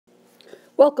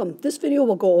Welcome. This video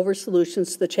will go over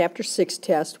solutions to the Chapter 6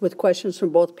 test with questions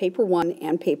from both Paper 1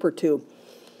 and Paper 2.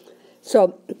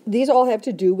 So these all have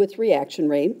to do with reaction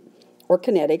rate, or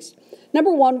kinetics.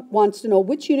 Number 1 wants to know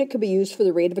which unit could be used for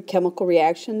the rate of a chemical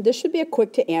reaction. This should be a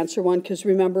quick to answer one because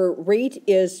remember, rate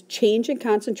is change in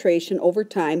concentration over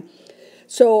time.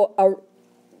 So a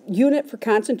unit for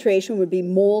concentration would be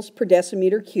moles per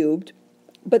decimeter cubed.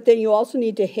 But then you also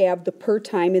need to have the per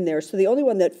time in there. So the only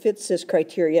one that fits this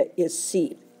criteria is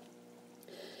C.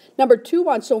 Number 2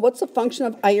 wants to know what's the function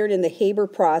of iron in the Haber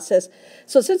process.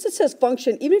 So since it says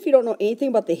function, even if you don't know anything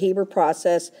about the Haber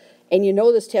process and you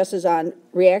know this test is on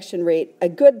reaction rate, a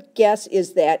good guess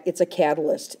is that it's a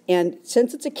catalyst. And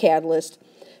since it's a catalyst,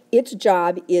 its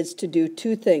job is to do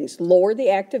two things: lower the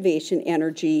activation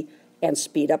energy and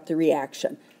speed up the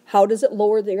reaction. How does it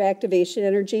lower the activation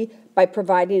energy? By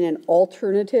providing an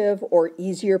alternative or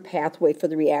easier pathway for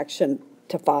the reaction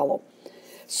to follow.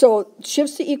 So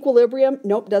shifts to equilibrium,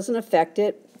 nope, doesn't affect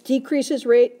it. Decreases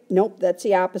rate, nope, that's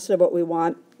the opposite of what we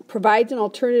want. Provides an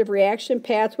alternative reaction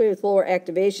pathway with lower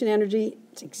activation energy,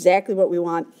 it's exactly what we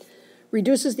want.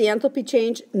 Reduces the enthalpy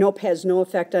change, nope, has no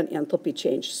effect on enthalpy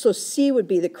change. So C would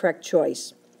be the correct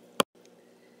choice.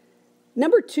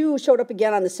 Number 2 showed up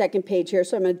again on the second page here,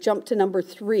 so I'm going to jump to number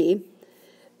 3.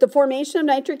 The formation of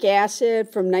nitric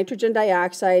acid from nitrogen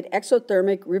dioxide,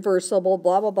 exothermic, reversible,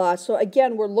 blah, blah, blah. So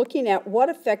again, we're looking at what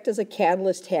effect does a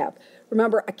catalyst have.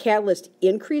 Remember, a catalyst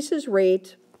increases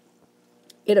rate,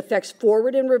 it affects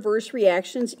forward and reverse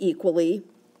reactions equally,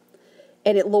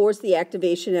 and it lowers the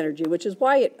activation energy, which is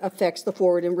why it affects the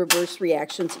forward and reverse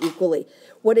reactions equally.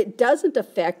 What it doesn't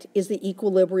affect is the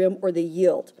equilibrium or the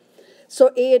yield.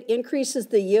 So A, it increases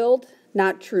the yield,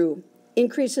 not true.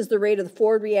 Increases the rate of the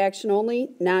forward reaction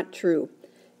only, not true.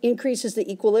 Increases the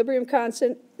equilibrium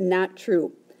constant, not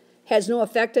true. Has no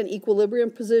effect on equilibrium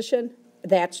position,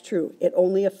 that's true. It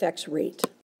only affects rate.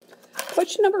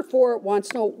 Question number 4 wants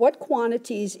to know what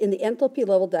quantities in the enthalpy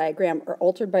level diagram are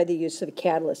altered by the use of a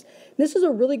catalyst. This is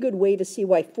a really good way to see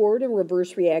why forward and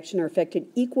reverse reaction are affected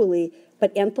equally,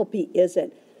 but enthalpy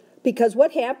isn't. Because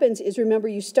what happens is, remember,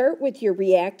 you start with your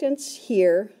reactants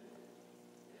here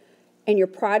and your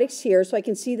products here. So I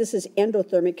can see this is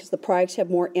endothermic because the products have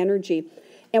more energy.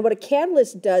 And what a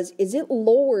catalyst does is it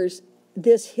lowers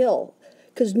this hill.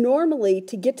 Because normally,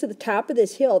 to get to the top of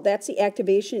this hill, that's the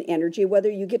activation energy,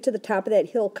 whether you get to the top of that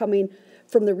hill coming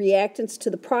from the reactants to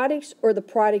the products or the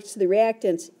products to the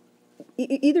reactants,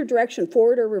 either direction,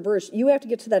 forward or reverse, you have to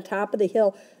get to the top of the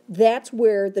hill. That's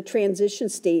where the transition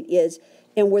state is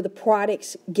and where the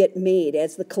products get made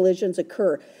as the collisions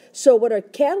occur. So what a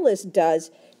catalyst does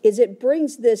is it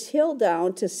brings this hill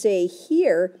down to, say,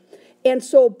 here, and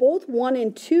so both 1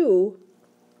 and 2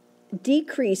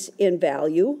 decrease in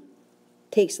value,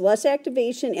 takes less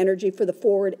activation energy for the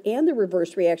forward and the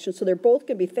reverse reaction, so they're both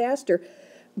going to be faster,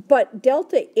 but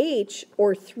delta H,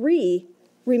 or 3,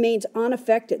 remains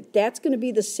unaffected. That's going to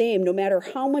be the same no matter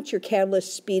how much your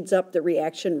catalyst speeds up the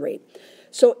reaction rate.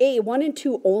 So A, 1 and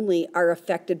 2 only are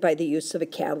affected by the use of a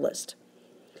catalyst.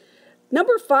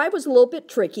 Number 5 was a little bit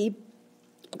tricky.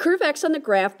 Curve X on the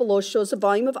graph below shows the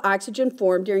volume of oxygen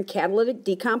formed during catalytic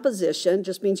decomposition,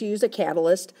 just means you use a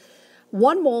catalyst,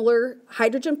 1 molar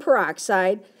hydrogen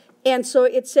peroxide, and so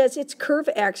it says it's curve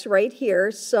X right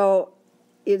here, so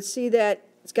you see that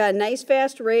it's got a nice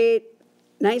fast rate,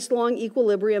 nice long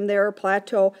equilibrium there, or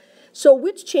plateau. So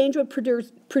which change would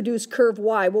produce curve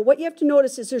Y? Well, what you have to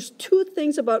notice is there's two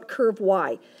things about curve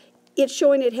Y. It's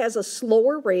showing it has a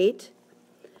slower rate,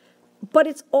 but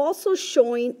it's also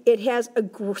showing it has a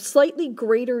slightly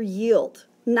greater yield.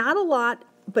 Not a lot,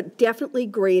 but definitely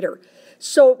greater.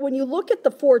 So when you look at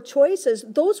the 4 choices,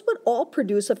 those would all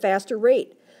produce a faster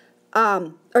rate,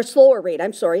 or slower rate,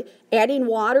 I'm sorry. Adding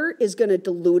water is going to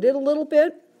dilute it a little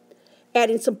bit.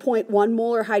 Adding some 0.1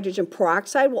 molar hydrogen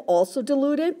peroxide will also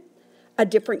dilute it. A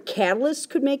different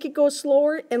catalyst could make it go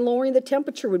slower, and lowering the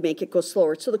temperature would make it go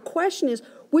slower. So the question is,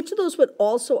 which of those would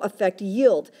also affect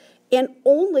yield? And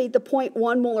only the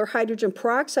 0.1 molar hydrogen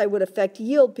peroxide would affect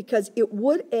yield because it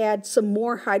would add some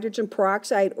more hydrogen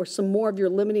peroxide or some more of your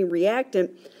limiting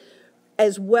reactant,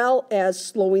 as well as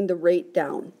slowing the rate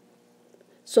down.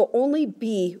 So only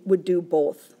B would do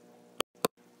both.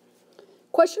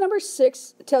 Question number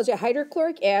 6 tells you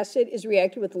hydrochloric acid is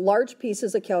reacted with large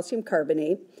pieces of calcium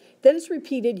carbonate. Then it's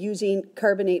repeated using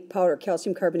carbonate powder,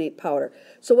 calcium carbonate powder.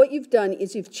 So what you've done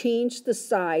is you've changed the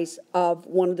size of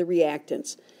one of the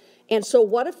reactants. And so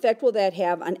what effect will that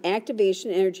have on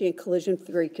activation energy and collision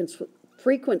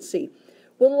frequency?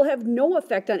 Well, it'll have no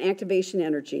effect on activation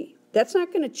energy. That's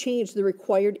not going to change the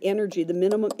required energy, the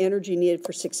minimum energy needed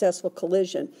for successful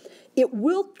collision. It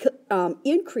will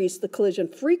increase the collision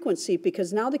frequency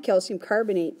because now the calcium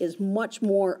carbonate is much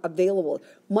more available,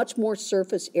 much more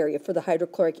surface area for the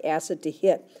hydrochloric acid to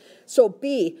hit. So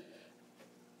B,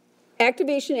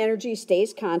 activation energy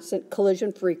stays constant,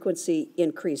 collision frequency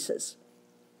increases.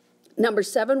 Number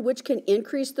 7, which can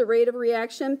increase the rate of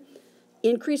reaction?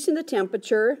 Increasing the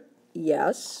temperature,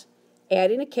 yes.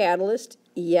 Adding a catalyst,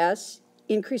 yes.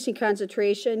 Increasing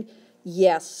concentration,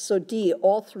 yes. So D,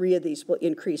 all 3 of these will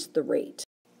increase the rate.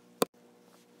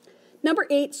 Number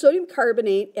 8, sodium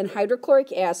carbonate and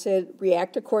hydrochloric acid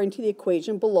react according to the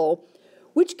equation below.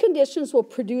 Which conditions will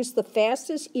produce the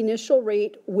fastest initial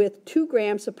rate with 2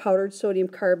 grams of powdered sodium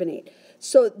carbonate?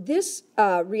 So this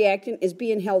reactant is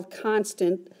being held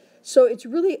constant. So it's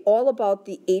really all about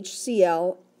the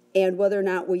HCl and whether or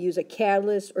not we use a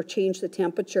catalyst or change the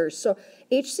temperature. So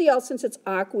HCl, since it's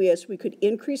aqueous, we could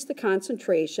increase the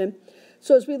concentration.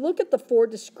 So as we look at the 4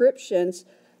 descriptions,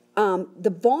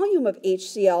 the volume of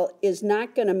HCl is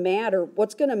not going to matter.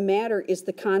 What's going to matter is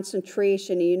the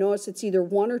concentration. And you notice it's either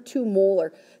 1 or 2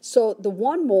 molar. So the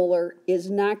 1 molar is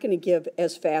not going to give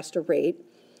as fast a rate.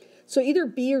 So either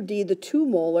B or D, the 2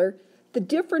 molar. The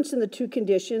difference in the 2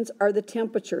 conditions are the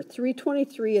temperature,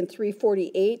 323 and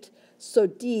 348. So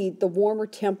D, the warmer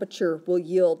temperature, will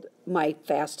yield my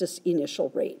fastest initial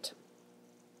rate.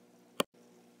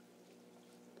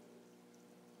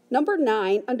 Number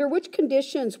 9, under which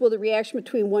conditions will the reaction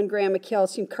between 1 gram of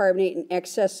calcium carbonate and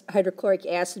excess hydrochloric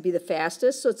acid be the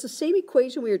fastest? So it's the same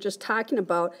equation we were just talking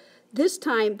about. This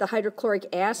time the hydrochloric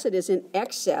acid is in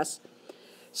excess.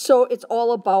 So it's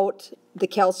all about the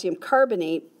calcium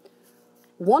carbonate.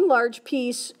 1 large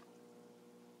piece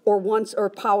or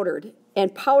powdered.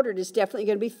 And powdered is definitely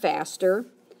going to be faster.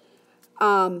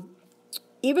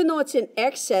 Even though it's in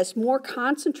excess, more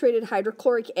concentrated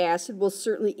hydrochloric acid will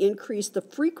certainly increase the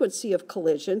frequency of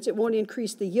collisions. It won't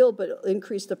increase the yield, but it'll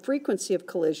increase the frequency of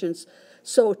collisions.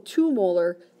 So 2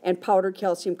 molar and powdered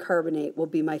calcium carbonate will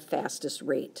be my fastest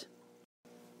rate.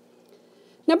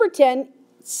 Number 10,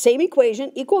 same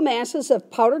equation. Equal masses of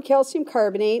powdered calcium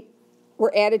carbonate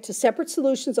were added to separate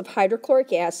solutions of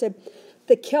hydrochloric acid.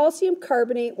 The calcium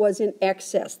carbonate was in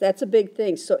excess. That's a big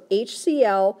thing. So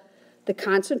HCl, the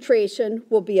concentration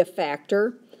will be a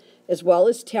factor, as well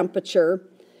as temperature.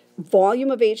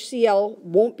 Volume of HCl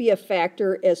won't be a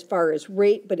factor as far as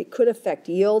rate, but it could affect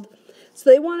yield. So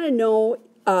they want to know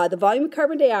the volume of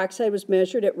carbon dioxide was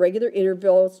measured at regular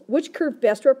intervals. Which curve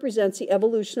best represents the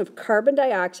evolution of carbon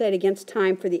dioxide against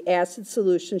time for the acid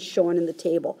solutions shown in the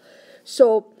table?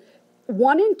 So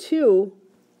 1 and 2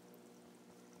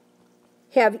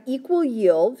 have equal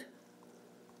yield.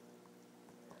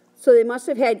 So they must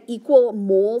have had equal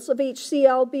moles of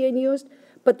HCl being used,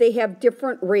 but they have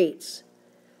different rates.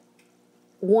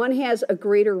 1 has a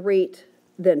greater rate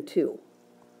than 2.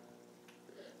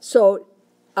 So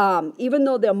even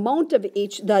though the amount of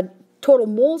the total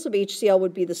moles of HCl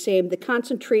would be the same, the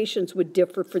concentrations would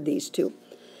differ for these 2.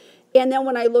 And then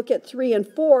when I look at 3 and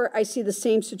 4, I see the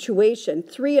same situation.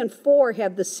 3 and 4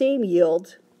 have the same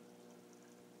yield,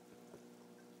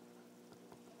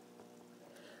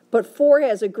 but 4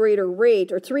 has a greater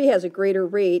rate, or 3 has a greater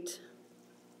rate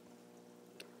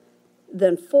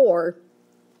than 4.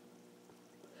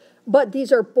 But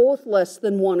these are both less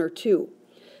than 1 or 2.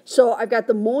 So I've got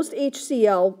the most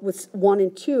HCl with 1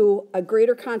 and 2, a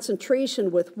greater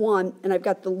concentration with 1, and I've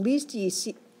got the least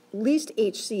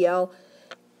HCl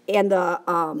and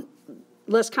the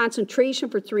less concentration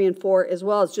for 3 and 4, as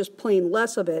well as just plain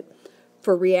less of it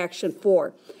for reaction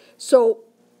 4. So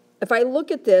if I look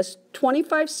at this,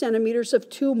 25 centimeters of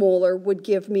 2 molar would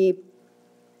give me,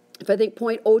 if I think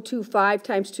 0.025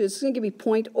 times 2, this is going to give me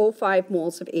 0.05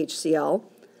 moles of HCl.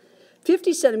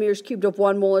 50 centimeters cubed of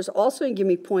 1 molar is also going to give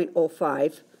me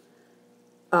 0.05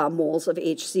 moles of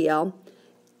HCl.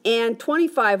 And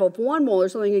 25 of 1 molar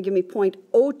is only going to give me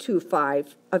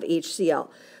 0.025 of HCl.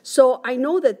 So I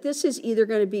know that this is either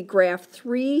going to be graph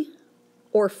 3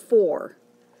 or 4,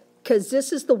 because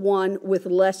this is the one with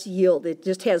less yield. It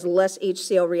just has less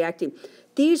HCl reacting.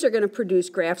 These are going to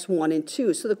produce graphs 1 and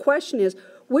 2. So the question is,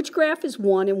 which graph is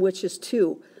 1 and which is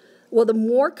 2? Well, the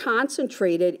more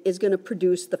concentrated is going to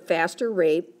produce the faster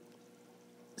rate.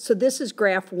 So this is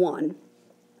graph 1.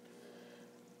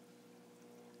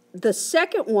 The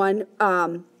second one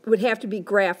would have to be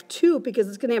graph 2 because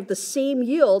it's going to have the same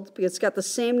yield because it's got the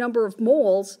same number of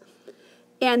moles.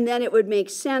 And then it would make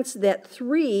sense that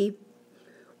 3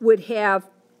 would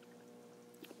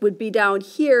be down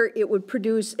here. It would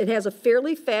produce, it has a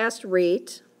fairly fast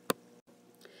rate,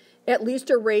 at least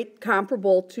a rate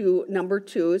comparable to number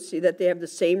 2. See that they have the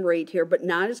same rate here, but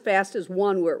not as fast as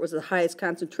 1 where it was the highest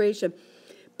concentration.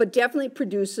 but definitely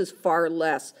produces far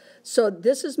less. So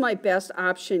this is my best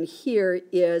option here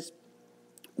is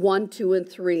 1, 2, and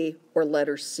 3, or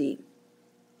letter C.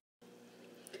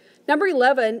 Number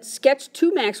 11, sketch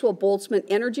 2 Maxwell-Boltzmann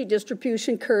energy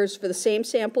distribution curves for the same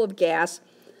sample of gas,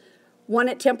 one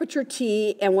at temperature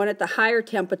T and one at the higher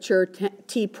temperature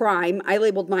T prime. I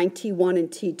labeled mine T1 and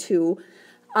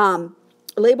T2.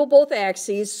 Label both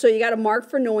axes, so you got a mark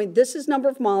for knowing this is number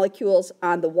of molecules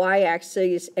on the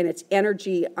y-axis and its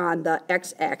energy on the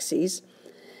x-axis.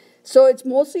 So it's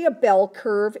mostly a bell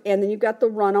curve, and then you've got the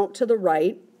run out to the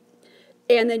right.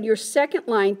 And then your second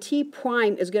line, T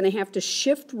prime, is going to have to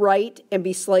shift right and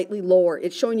be slightly lower.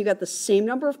 It's showing you got the same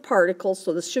number of particles,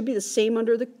 so this should be the same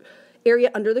under the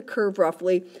area under the curve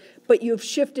roughly, but you've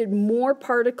shifted more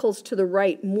particles to the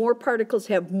right. More particles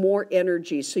have more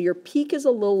energy, so your peak is a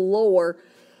little lower,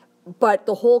 but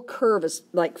the whole curve is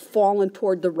like falling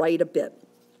toward the right a bit.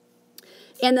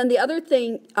 And then the other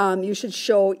thing you should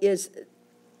show is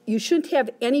you shouldn't have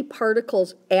any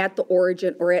particles at the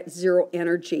origin or at zero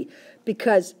energy,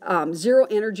 because zero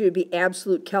energy would be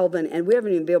absolute Kelvin, and we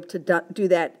haven't even been able to do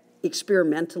that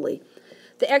experimentally.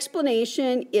 The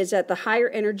explanation is that the higher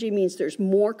energy means there's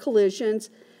more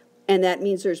collisions, and that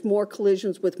means there's more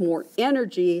collisions with more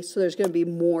energy, so there's going to be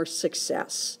more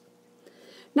success.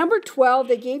 Number 12,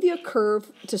 they gave you a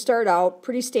curve to start out,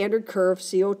 pretty standard curve,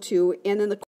 CO2, and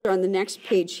then on the next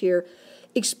page here,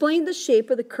 explain the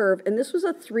shape of the curve, and this was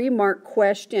a 3-mark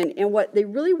question, and what they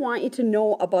really want you to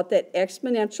know about that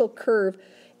exponential curve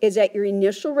is that your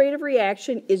initial rate of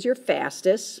reaction is your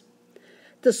fastest.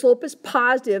 The slope is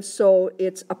positive, so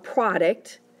it's a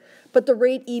product, but the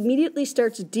rate immediately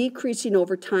starts decreasing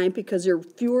over time because there are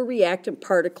fewer reactant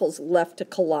particles left to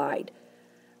collide.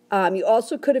 You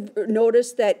also could have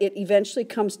noticed that it eventually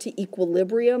comes to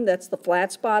equilibrium. That's the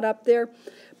flat spot up there.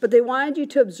 But they wanted you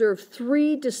to observe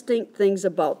 3 distinct things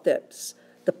about this.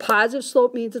 The positive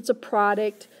slope means it's a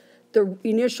product. The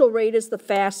initial rate is the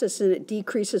fastest, and it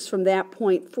decreases from that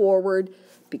point forward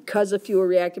because of fewer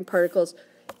reactant particles.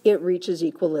 It reaches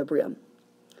equilibrium.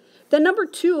 Then number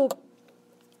 2,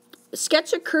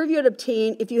 sketch a curve you'd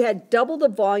obtain if you had double the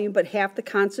volume but half the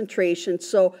concentration.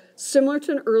 So similar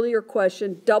to an earlier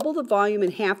question, double the volume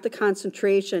and half the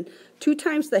concentration. 2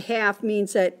 times the half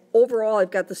means that overall I've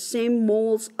got the same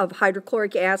moles of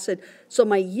hydrochloric acid, so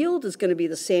my yield is going to be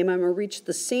the same. I'm going to reach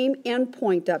the same end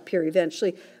point up here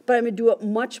eventually, but I'm going to do it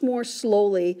much more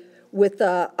slowly with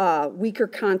a weaker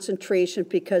concentration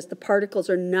because the particles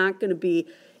are not going to be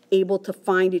able to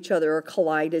find each other or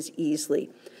collide as easily.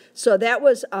 So that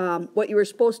was what you were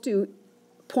supposed to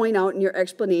point out in your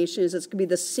explanation is it's going to be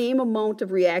the same amount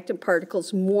of reactant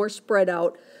particles, more spread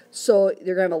out, so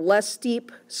they're going to have a less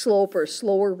steep slope or a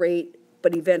slower rate,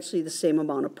 but eventually the same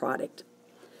amount of product.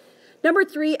 Number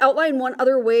 3, outline one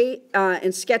other way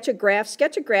and sketch a graph.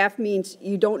 Sketch a graph means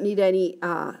you don't need any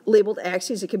labeled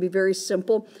axes. It can be very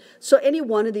simple. So any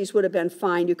one of these would have been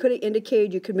fine. You could have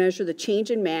indicated you could measure the change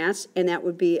in mass, and that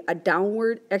would be a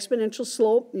downward exponential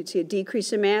slope. You'd see a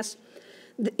decrease in mass.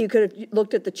 You could have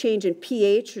looked at the change in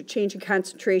pH or change in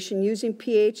concentration using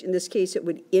pH. In this case, it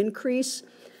would increase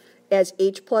as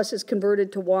H plus is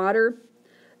converted to water.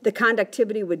 The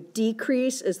conductivity would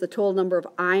decrease as the total number of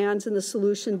ions in the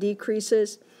solution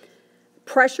decreases.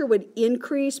 Pressure would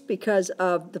increase because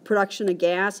of the production of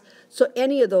gas. So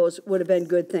any of those would have been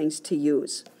good things to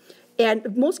use. And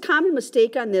the most common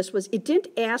mistake on this was it didn't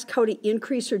ask how to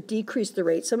increase or decrease the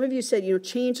rate. Some of you said,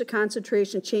 change the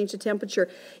concentration, change the temperature.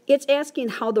 It's asking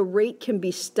how the rate can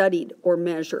be studied or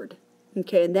measured.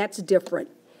 Okay, and that's different.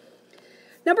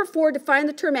 Number 4, define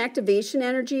the term activation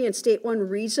energy and state one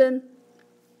reason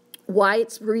why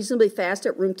it's reasonably fast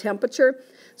at room temperature.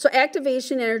 So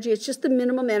activation energy is just the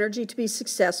minimum energy to be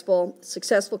successful.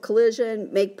 Successful collision,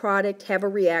 make product, have a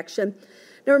reaction.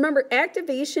 Now remember,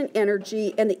 activation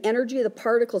energy and the energy of the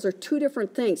particles are 2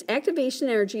 different things. Activation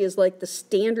energy is like the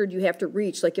standard you have to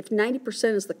reach. Like if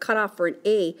 90% is the cutoff for an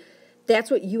A, that's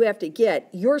what you have to get.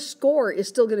 Your score is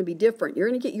still going to be different. You're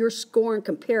going to get your score and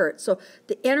compare it. So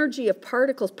the energy of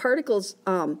particles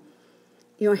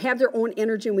have their own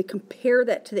energy, and we compare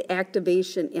that to the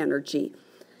activation energy.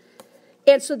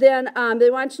 And so then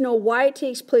they want to know why it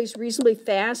takes place reasonably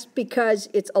fast, because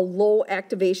it's a low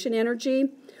activation energy,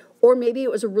 or maybe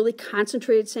it was a really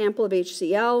concentrated sample of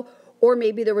HCl, or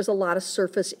maybe there was a lot of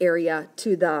surface area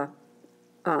to the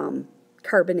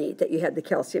carbonate that you had, the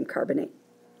calcium carbonate.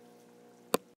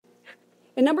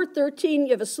 And number 13,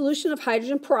 you have a solution of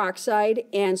hydrogen peroxide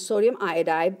and sodium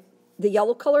iodide. The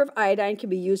yellow color of iodine can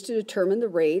be used to determine the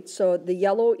rate. So the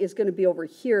yellow is going to be over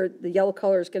here. The yellow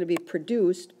color is going to be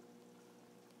produced.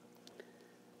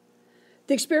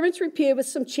 The experiment's repeated with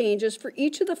some changes. For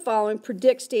each of the following,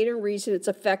 predict, state, and reason its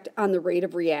effect on the rate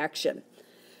of reaction.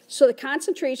 So the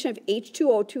concentration of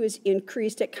H2O2 is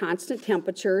increased at constant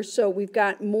temperature, so we've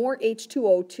got more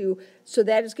H2O2, so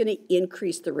that is going to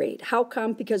increase the rate. How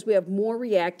come? Because we have more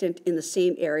reactant in the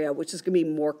same area, which is going to be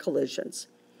more collisions.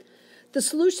 The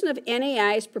solution of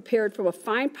NaI is prepared from a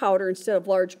fine powder instead of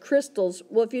large crystals.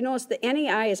 Well, if you notice, the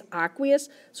NaI is aqueous,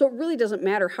 so it really doesn't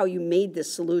matter how you made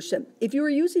this solution. If you were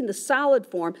using the solid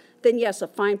form, then yes, a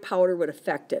fine powder would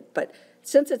affect it. But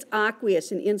since it's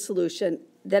aqueous and in solution,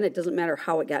 then it doesn't matter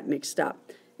how it got mixed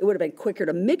up. It would have been quicker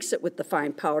to mix it with the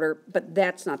fine powder, but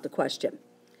that's not the question.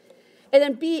 And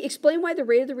then B, explain why the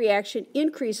rate of the reaction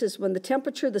increases when the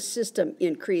temperature of the system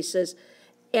increases.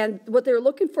 And what they're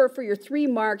looking for your 3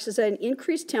 marks is that an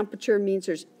increased temperature means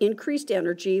there's increased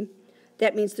energy.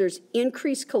 That means there's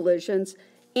increased collisions,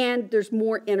 and there's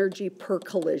more energy per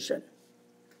collision.